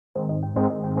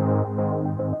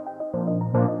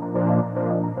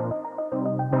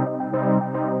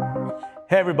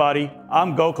Hey everybody,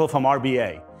 I'm Gokul from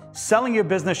RBA. Selling your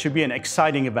business should be an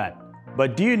exciting event.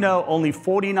 But do you know only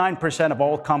 49% of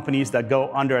all companies that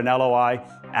go under an LOI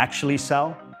actually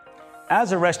sell?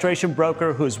 As a restoration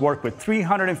broker who's worked with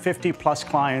 350 plus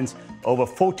clients over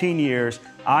 14 years,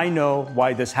 I know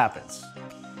why this happens.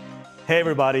 Hey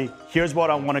everybody, here's what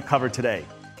I want to cover today.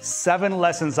 7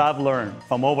 lessons I've learned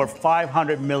from over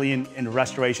 500 million in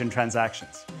restoration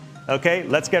transactions. Okay,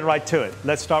 let's get right to it.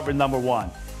 Let's start with number 1.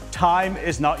 Time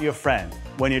is not your friend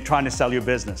when you're trying to sell your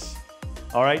business.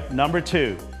 All right, number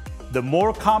 2, the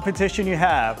more competition you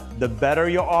have, the better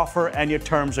your offer and your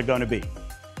terms are going to be.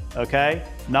 Okay,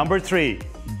 number 3,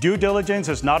 due diligence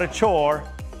is not a chore,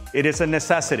 it is a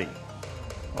necessity.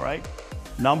 All right,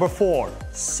 number 4,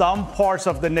 some parts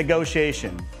of the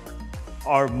negotiation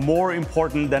are more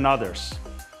important than others.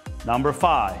 Number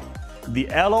 5, the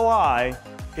LOI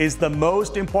is the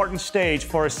most important stage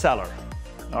for a seller.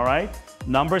 All right.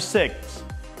 Number 6,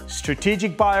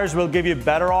 strategic buyers will give you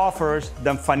better offers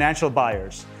than financial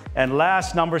buyers. And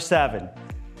last, number 7,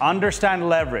 understand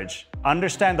leverage.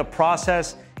 Understand the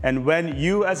process and when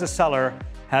you as a seller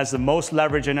has the most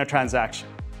leverage in a transaction.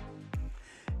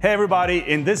 Hey everybody,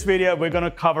 in this video, we're going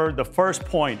to cover the first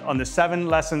point on the 7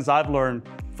 lessons I've learned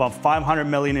from 500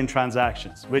 million in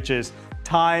transactions, which is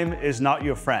time is not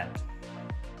your friend.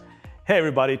 Hey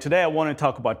everybody, today I want to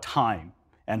talk about time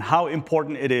and how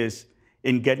important it is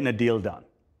in getting a deal done.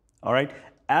 All right.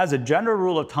 As a general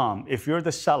rule of thumb, if you're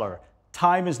the seller,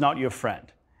 time is not your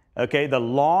friend. Okay. The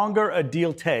longer a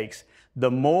deal takes,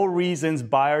 the more reasons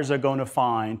buyers are going to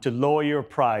find to lower your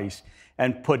price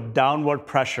and put downward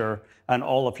pressure on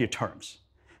all of your terms.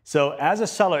 So as a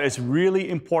seller, it's really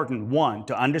important, 1,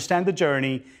 to understand the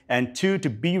journey, and 2,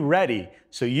 to be ready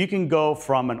so you can go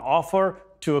from an offer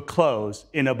to a close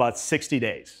in about 60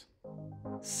 days.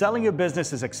 Selling your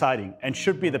business is exciting and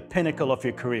should be the pinnacle of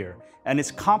your career, and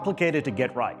it's complicated to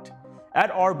get right.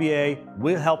 At RBA,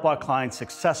 we'll help our clients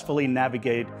successfully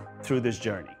navigate through this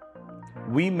journey.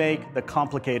 We make the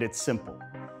complicated simple.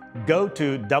 Go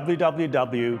to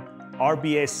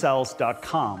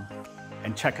www.rbasells.com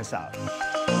and check us out.